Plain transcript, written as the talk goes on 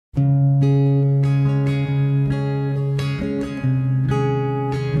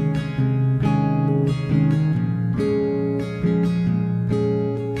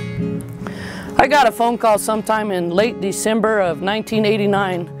I got a phone call sometime in late December of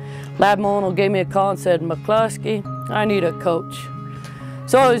 1989. Lad Molyneux gave me a call and said, "McCluskey, I need a coach."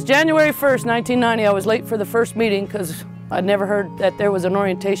 So it was January 1st, 1990. I was late for the first meeting because I'd never heard that there was an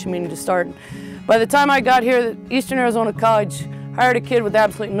orientation meeting to start. By the time I got here, Eastern Arizona College hired a kid with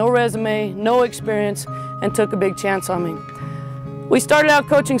absolutely no resume, no experience, and took a big chance on me. We started out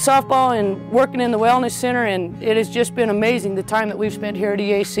coaching softball and working in the wellness center, and it has just been amazing the time that we've spent here at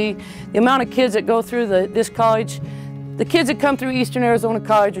EAC. The amount of kids that go through this college, the kids that come through Eastern Arizona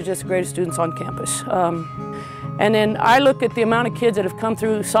College are just the greatest students on campus. And then I look at the amount of kids that have come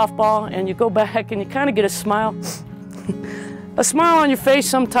through softball, and you go back and you kind of get a smile. A smile on your face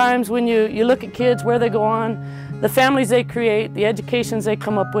sometimes when you look at kids, where they go on, the families they create, the educations they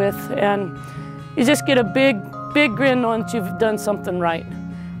come up with, and you just get a big grin knowing that you've done something right.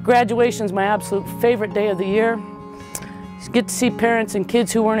 Graduation's my absolute favorite day of the year. You get to see parents and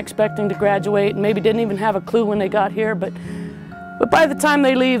kids who weren't expecting to graduate and maybe didn't even have a clue when they got here, but by the time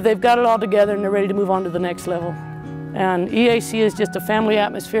they leave, they've got it all together and they're ready to move on to the next level. And EAC is just a family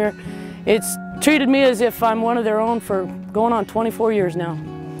atmosphere. It's treated me as if I'm one of their own for going on 24 years now.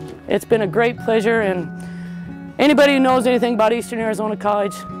 It's been a great pleasure, and anybody who knows anything about Eastern Arizona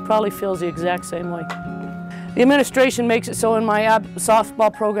College probably feels the exact same way. The administration makes it so in my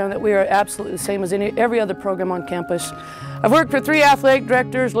softball program that we are absolutely the same as every other program on campus. I've worked for 3 athletic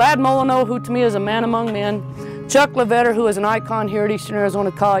directors: Lad Molyneux, who to me is a man among men, Chuck Levetter, who is an icon here at Eastern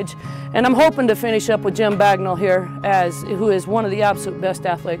Arizona College, and I'm hoping to finish up with Jim Bagnall here, who is one of the absolute best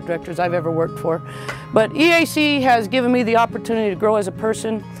athletic directors I've ever worked for. But EAC has given me the opportunity to grow as a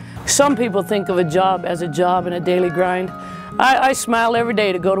person. Some people think of a job as a job and a daily grind. I smile every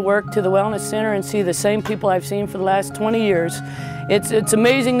day to go to work to the Wellness Center and see the same people I've seen for the last 20 years. It's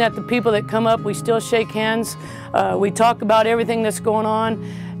amazing that the people that come up, we still shake hands. We talk about everything that's going on.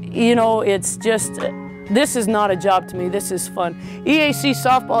 You know, it's just, this is not a job to me, this is fun. EAC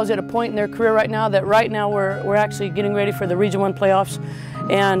softball is at a point in their career right now that we're actually getting ready for the Region 1 playoffs.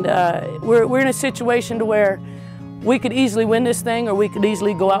 And we're in a situation to where we could easily win this thing, or we could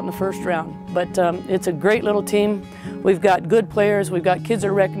easily go out in the first round. But it's a great little team. We've got good players. We've got kids that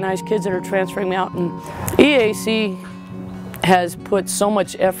are recognized, kids that are transferring out. And EAC has put so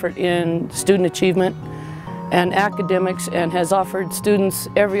much effort in student achievement and academics, and has offered students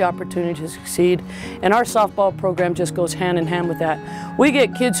every opportunity to succeed. And our softball program just goes hand in hand with that. We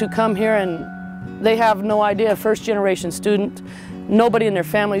get kids who come here and they have no idea, first-generation student. Nobody in their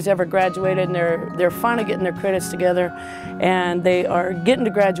family's ever graduated, and they're finally getting their credits together, and they are getting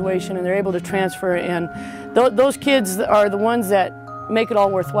to graduation, and they're able to transfer. And those kids are the ones that make it all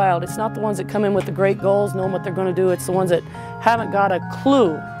worthwhile. It's not the ones that come in with the great goals, knowing what they're going to do. It's the ones that haven't got a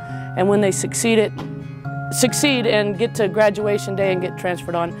clue, and when they succeed and get to graduation day and get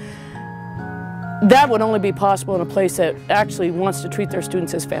transferred on, that would only be possible in a place that actually wants to treat their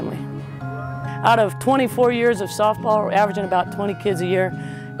students as family. Out of 24 years of softball, we're averaging about 20 kids a year.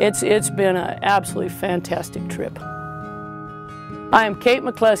 It's been an absolutely fantastic trip. I am Kate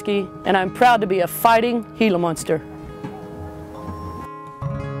McCluskey, and I'm proud to be a fighting Gila Monster.